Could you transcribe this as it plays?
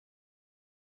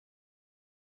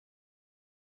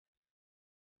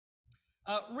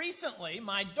Recently,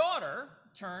 my daughter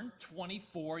turned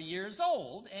 24 years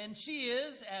old, and she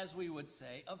is, as we would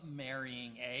say, of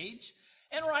marrying age.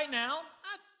 And right now,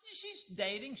 she's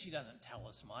dating. She doesn't tell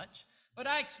us much, but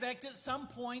I expect at some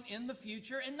point in the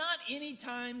future, and not any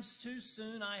times too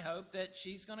soon, I hope, that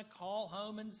she's going to call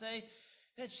home and say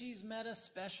that she's met a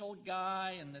special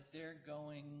guy and that they're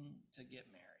going to get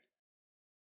married.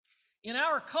 In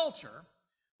our culture,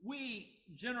 we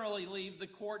generally leave the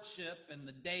courtship and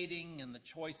the dating and the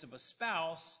choice of a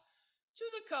spouse to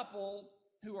the couple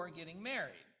who are getting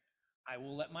married. I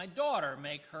will let my daughter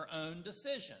make her own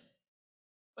decision.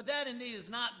 But that indeed is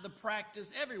not the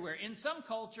practice everywhere. In some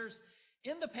cultures,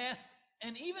 in the past,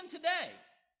 and even today,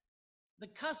 the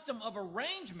custom of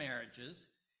arranged marriages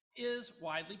is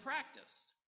widely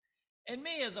practiced. And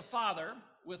me as a father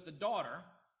with a daughter,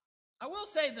 I will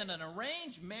say that an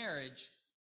arranged marriage,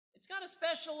 it's got a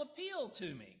special appeal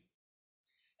to me.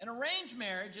 An arranged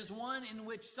marriage is one in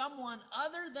which someone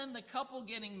other than the couple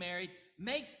getting married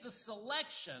makes the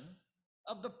selection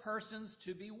of the persons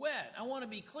to be wed. I want to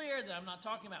be clear that I'm not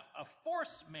talking about a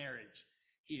forced marriage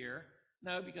here.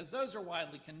 No, because those are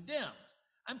widely condemned.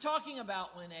 I'm talking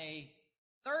about when a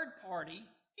third party,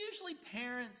 usually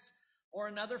parents or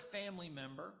another family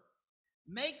member,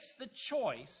 makes the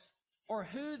choice for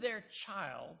who their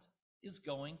child is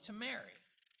going to marry.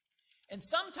 And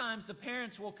sometimes the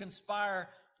parents will conspire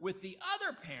with the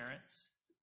other parents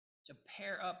to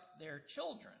pair up their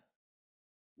children.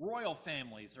 Royal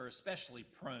families are especially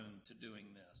prone to doing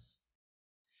this.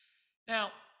 Now,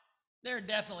 there are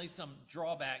definitely some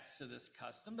drawbacks to this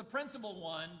custom, the principal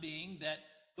one being that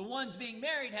the ones being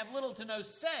married have little to no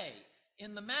say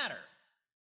in the matter.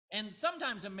 And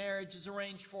sometimes a marriage is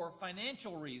arranged for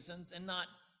financial reasons and not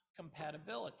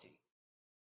compatibility.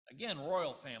 Again,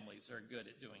 royal families are good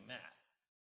at doing that.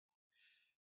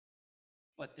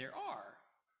 But there are,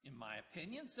 in my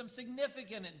opinion, some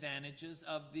significant advantages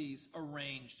of these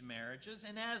arranged marriages.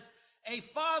 And as a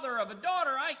father of a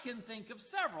daughter, I can think of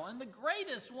several. And the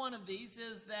greatest one of these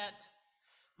is that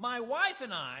my wife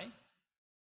and I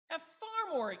have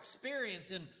far more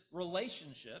experience in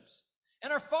relationships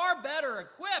and are far better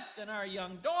equipped than our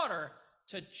young daughter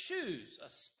to choose a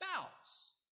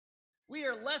spouse. We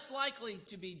are less likely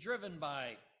to be driven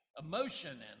by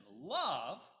emotion and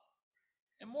love,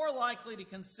 and more likely to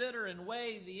consider and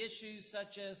weigh the issues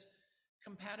such as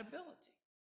compatibility.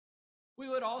 We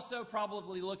would also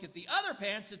probably look at the other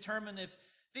parents to determine if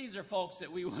these are folks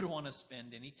that we would want to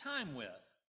spend any time with.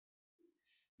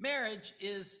 Marriage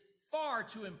is far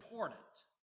too important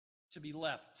to be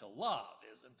left to love,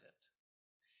 isn't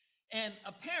it? And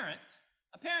a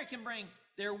parent can bring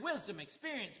their wisdom,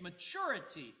 experience,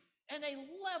 maturity, and a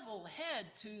level head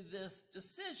to this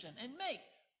decision and make,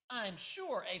 I'm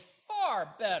sure, a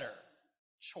far better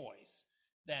choice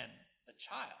than the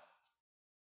child.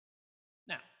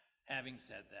 Now, having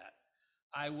said that,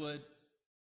 I would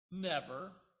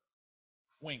never,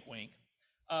 wink, wink,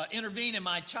 intervene in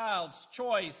my child's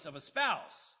choice of a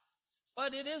spouse,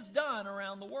 but it is done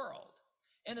around the world.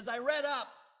 And as I read up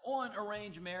on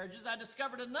arranged marriages, I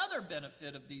discovered another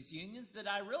benefit of these unions that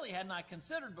I really had not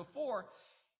considered before,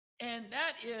 and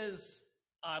that is,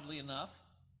 oddly enough,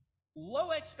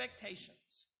 low expectations.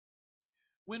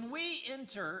 When we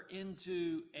enter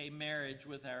into a marriage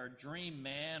with our dream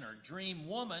man or dream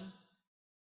woman,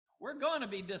 we're going to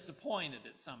be disappointed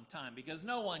at some time because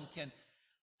no one can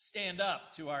stand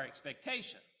up to our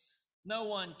expectations. No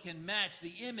one can match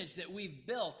the image that we've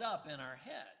built up in our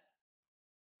head.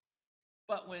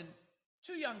 But when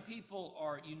two young people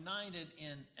are united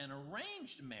in an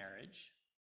arranged marriage,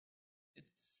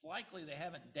 it's likely they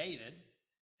haven't dated.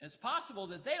 It's possible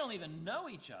that they don't even know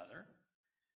each other.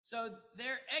 So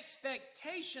their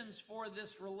expectations for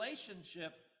this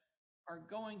relationship are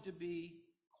going to be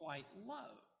quite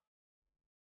low.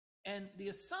 And the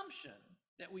assumption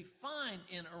that we find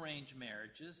in arranged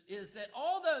marriages is that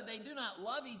although they do not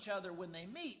love each other when they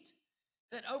meet,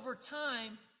 that over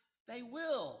time they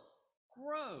will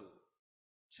grow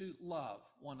to love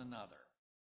one another.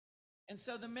 And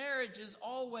so the marriage is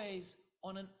always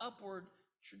on an upward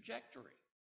trajectory.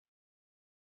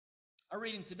 Our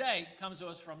reading today comes to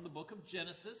us from the book of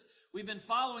Genesis. We've been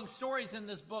following stories in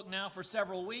this book now for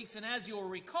several weeks, and as you'll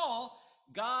recall,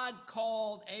 God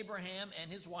called Abraham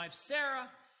and his wife Sarah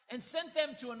and sent them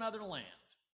to another land,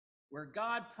 where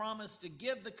God promised to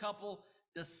give the couple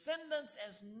descendants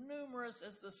as numerous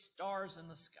as the stars in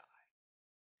the sky.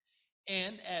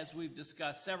 And as we've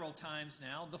discussed several times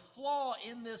now, the flaw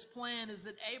in this plan is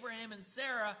that Abraham and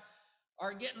Sarah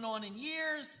are getting on in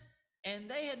years, and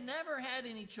they had never had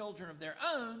any children of their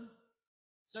own,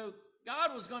 So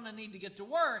God was going to need to get to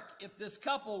work if this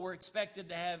couple were expected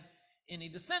to have any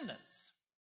descendants.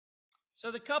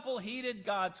 So the couple heeded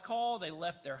God's call. They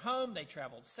left their home. They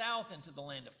traveled south into the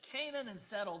land of Canaan and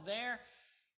settled there.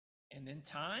 And in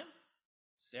time,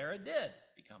 Sarah did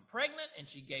become pregnant, and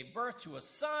she gave birth to a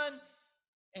son,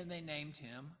 and they named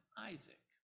him Isaac.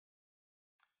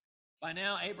 By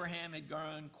now, Abraham had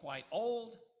grown quite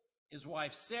old. His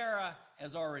wife Sarah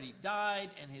has already died,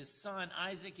 and his son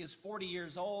Isaac is 40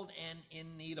 years old and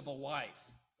in need of a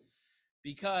wife.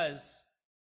 Because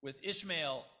with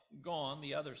Ishmael gone,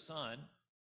 the other son,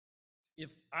 if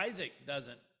Isaac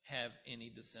doesn't have any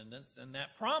descendants, then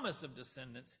that promise of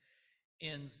descendants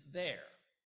ends there.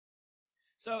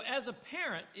 So as a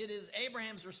parent, it is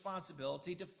Abraham's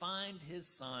responsibility to find his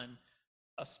son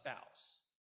a spouse.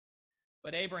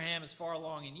 But Abraham is far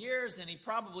along in years, and he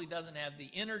probably doesn't have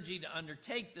the energy to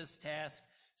undertake this task,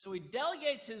 so he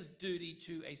delegates his duty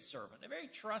to a servant, a very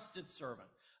trusted servant,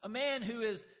 a man who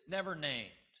is never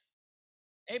named.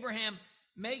 Abraham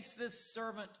makes this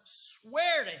servant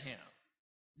swear to him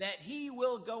that he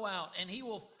will go out and he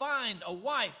will find a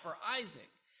wife for Isaac.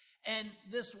 And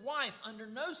this wife, under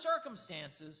no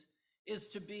circumstances, is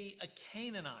to be a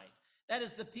Canaanite. That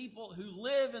is the people who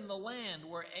live in the land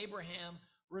where Abraham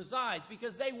resides,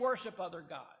 because they worship other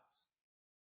gods.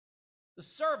 The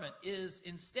servant is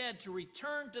instead to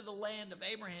return to the land of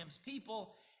Abraham's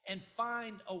people and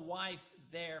find a wife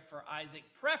there for Isaac,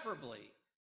 preferably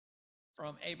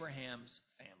from Abraham's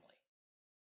family.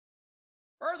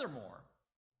 Furthermore,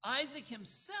 Isaac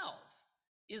himself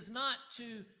is not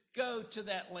to go to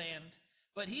that land,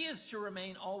 but he is to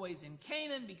remain always in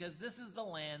Canaan, because this is the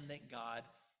land that God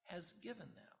has given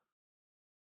them.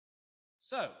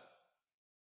 So,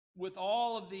 with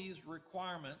all of these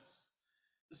requirements,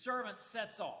 the servant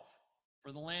sets off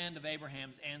for the land of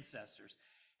Abraham's ancestors,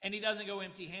 and he doesn't go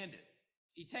empty-handed.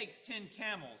 He takes 10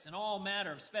 camels and all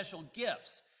manner of special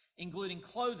gifts, including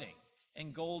clothing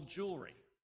and gold jewelry.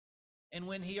 And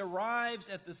when he arrives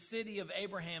at the city of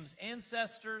Abraham's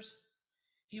ancestors,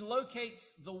 he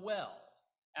locates the well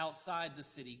outside the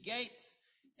city gates,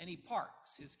 and he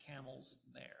parks his camels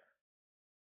there.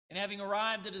 And having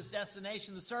arrived at his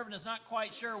destination, the servant is not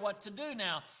quite sure what to do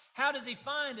now. How does he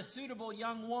find a suitable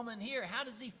young woman here? How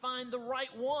does he find the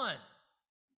right one?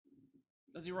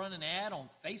 Does he run an ad on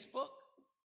Facebook?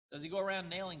 Does he go around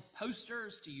nailing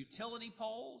posters to utility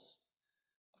poles?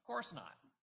 Of course not.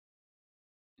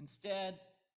 Instead,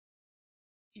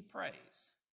 he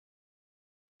prays.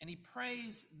 And he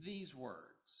prays these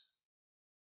words: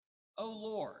 "O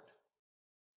Lord,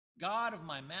 God of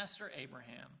my master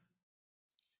Abraham,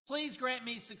 please grant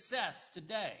me success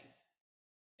today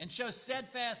and show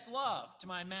steadfast love to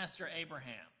my master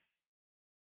Abraham.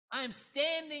 I am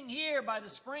standing here by the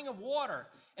spring of water,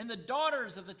 and the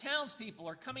daughters of the townspeople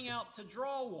are coming out to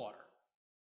draw water.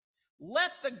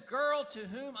 Let the girl to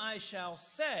whom I shall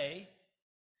say,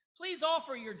 'Please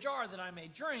offer your jar that I may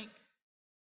drink,'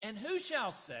 and who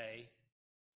shall say,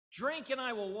 'Drink and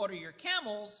I will water your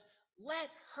camels,'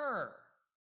 let her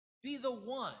be the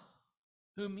one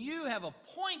whom you have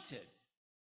appointed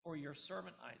for your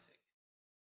servant Isaac.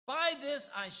 By this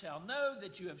I shall know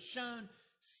that you have shown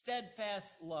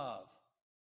steadfast love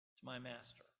to my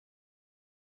master."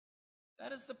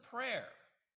 That is the prayer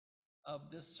of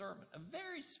this servant, a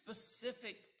very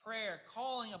specific prayer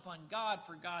calling upon God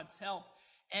for God's help.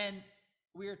 And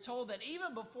we are told that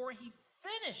even before he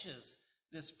finishes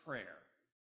this prayer,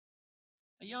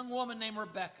 a young woman named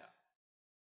Rebecca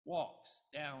walks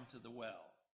down to the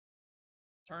well.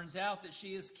 Turns out that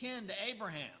she is kin to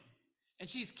Abraham, and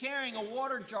she's carrying a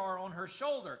water jar on her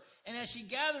shoulder. And as she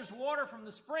gathers water from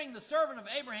the spring, the servant of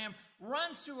Abraham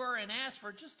runs to her and asks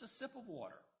for just a sip of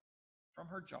water from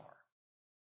her jar.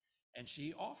 And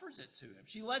she offers it to him.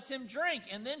 She lets him drink,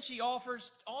 and then she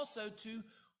offers also to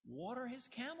water his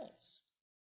camels.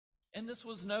 And this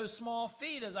was no small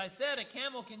feat. As I said, a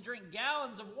camel can drink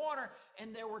gallons of water,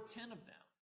 and there were 10 of them.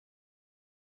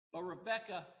 But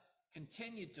Rebecca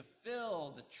continued to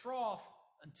fill the trough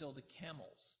until the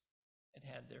camels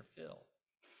had their fill.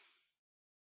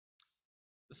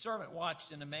 The servant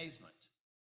watched in amazement,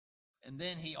 and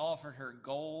then he offered her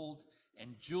gold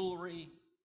and jewelry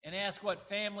and asked what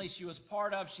family she was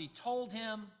part of. She told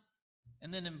him,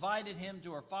 and then invited him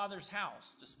to her father's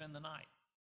house to spend the night.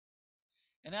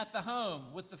 And at the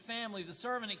home with the family, the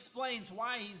servant explains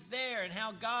why he's there and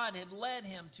how God had led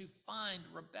him to find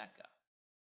Rebecca.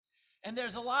 And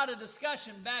there's a lot of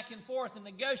discussion back and forth and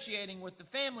negotiating with the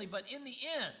family, but in the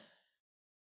end,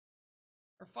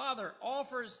 her father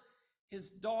offers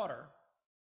his daughter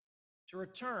to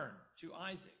return to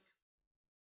Isaac.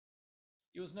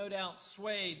 He was no doubt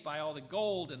swayed by all the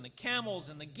gold and the camels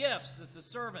and the gifts that the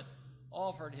servant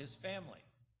offered his family.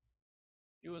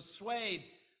 He was swayed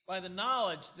by the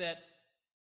knowledge that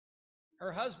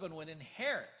her husband would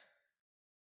inherit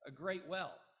a great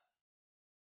wealth.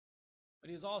 But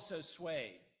he was also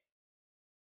swayed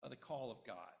by the call of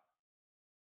God.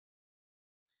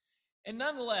 And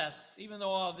nonetheless, even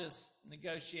though all this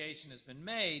negotiation has been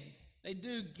made, they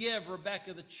do give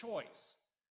Rebekah the choice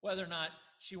whether or not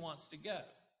she wants to go.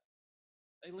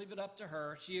 They leave it up to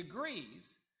her. She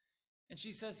agrees, and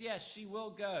she says, yes, she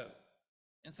will go.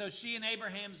 And so she and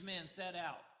Abraham's men set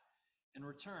out and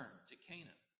return to Canaan.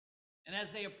 And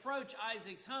as they approach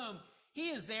Isaac's home, he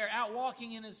is there out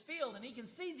walking in his field, and he can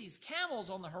see these camels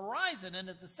on the horizon. And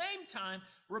at the same time,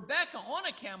 Rebekah on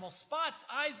a camel spots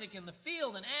Isaac in the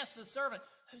field and asks the servant,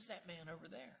 who's that man over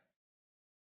there?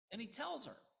 And he tells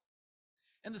her.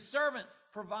 And the servant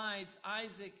provides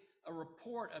Isaac a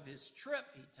report of his trip.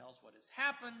 He tells what has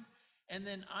happened. And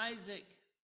then Isaac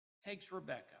takes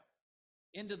Rebekah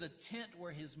into the tent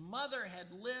where his mother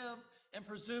had lived and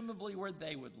presumably where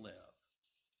they would live.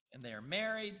 And they are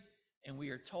married, and we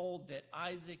are told that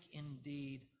Isaac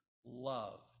indeed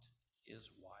loved his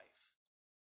wife.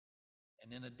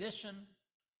 And in addition,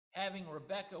 having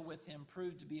Rebekah with him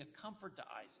proved to be a comfort to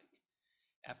Isaac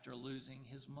after losing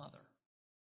his mother.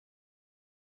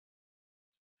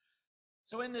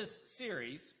 So in this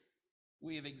series,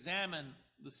 we have examined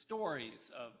the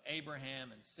stories of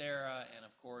Abraham and Sarah and,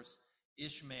 of course,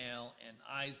 Ishmael and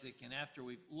Isaac. And after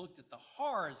we've looked at the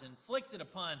horrors inflicted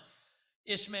upon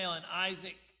Ishmael and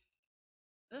Isaac,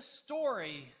 this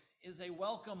story is a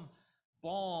welcome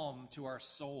balm to our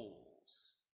souls.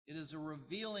 It is a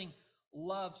revealing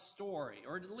love story,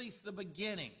 or at least the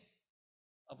beginning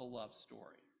of a love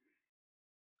story.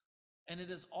 And it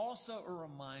is also a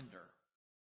reminder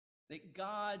that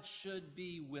God should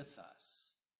be with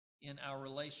us in our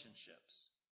relationships.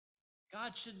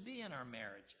 God should be in our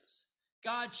marriages.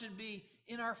 God should be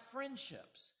in our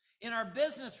friendships, in our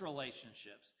business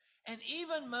relationships, and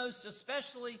even most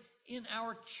especially in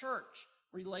our church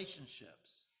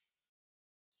relationships.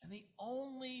 And the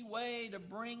only way to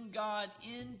bring God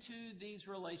into these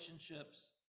relationships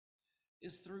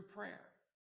is through prayer.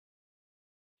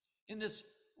 In this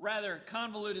rather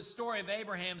convoluted story of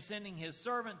Abraham sending his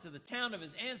servant to the town of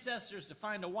his ancestors to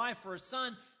find a wife for his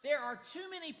son, there are too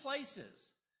many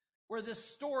places where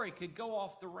this story could go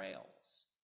off the rails.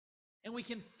 And we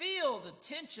can feel the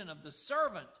tension of the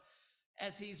servant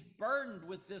as he's burdened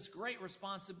with this great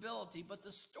responsibility, but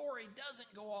the story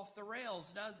doesn't go off the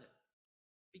rails, does it?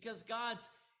 Because God's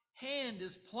hand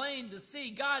is plain to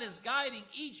see. God is guiding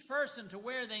each person to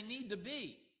where they need to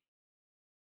be.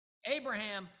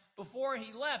 Abraham, before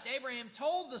he left, Abraham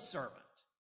told the servant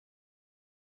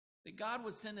that God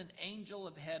would send an angel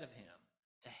ahead of him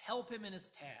to help him in his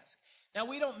task. Now,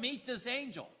 we don't meet this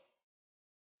angel,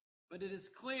 but it is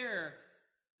clear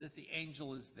that the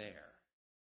angel is there,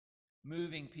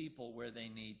 moving people where they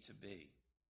need to be.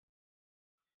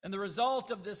 And the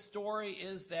result of this story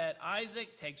is that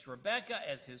Isaac takes Rebekah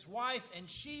as his wife, and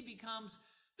she becomes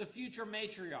the future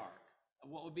matriarch of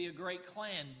what would be a great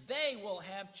clan. They will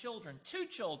have children, 2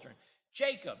 children,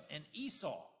 Jacob and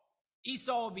Esau.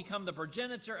 Esau will become the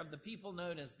progenitor of the people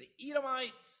known as the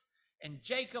Edomites, and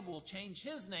Jacob will change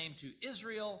his name to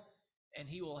Israel, and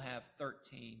he will have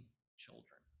 13 children.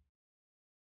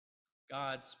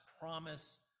 God's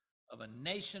promise of a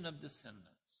nation of descendants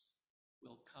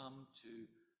will come to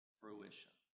fruition.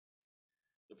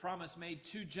 The promise made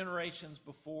 2 generations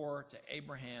before to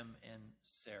Abraham and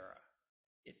Sarah.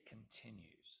 It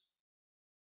continues.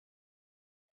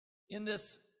 In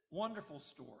this wonderful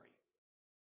story,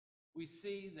 we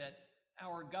see that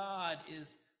our God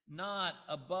is not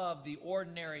above the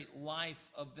ordinary life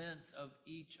events of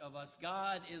each of us.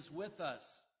 God is with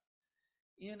us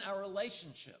in our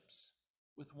relationships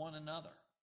with one another.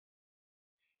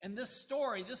 And this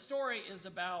story is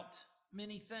about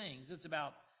many things. It's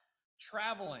about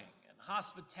traveling and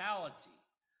hospitality,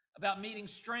 about meeting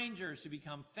strangers who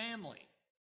become family,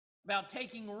 about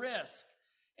taking risk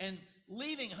and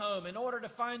leaving home in order to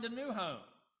find a new home.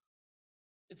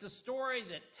 It's a story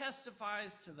that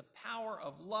testifies to the power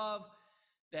of love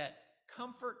that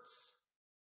comforts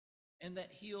and that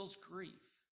heals grief.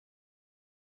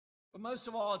 But most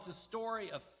of all, it's a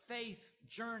story of faith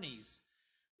journeys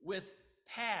with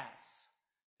paths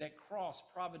that cross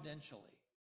providentially.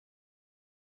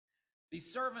 The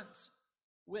servant's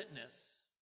witness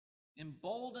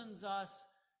emboldens us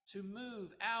to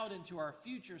move out into our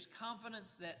future's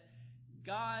confidence that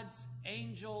God's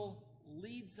angel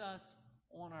leads us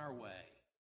on our way.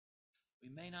 We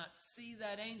may not see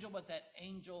that angel, but that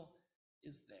angel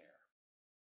is there.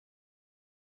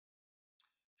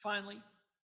 Finally,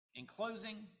 in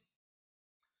closing,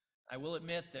 I will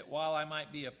admit that while I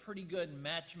might be a pretty good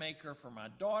matchmaker for my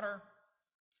daughter,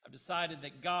 I've decided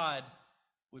that God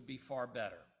would be far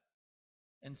better.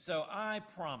 And so I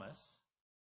promise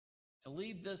to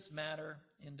leave this matter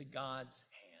into God's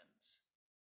hands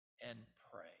and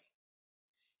pray.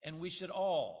 And we should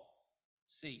all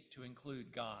seek to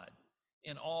include God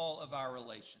in all of our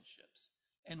relationships.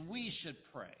 And we should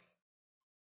pray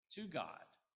to God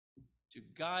to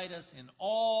guide us in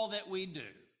all that we do.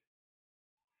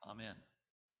 Amen.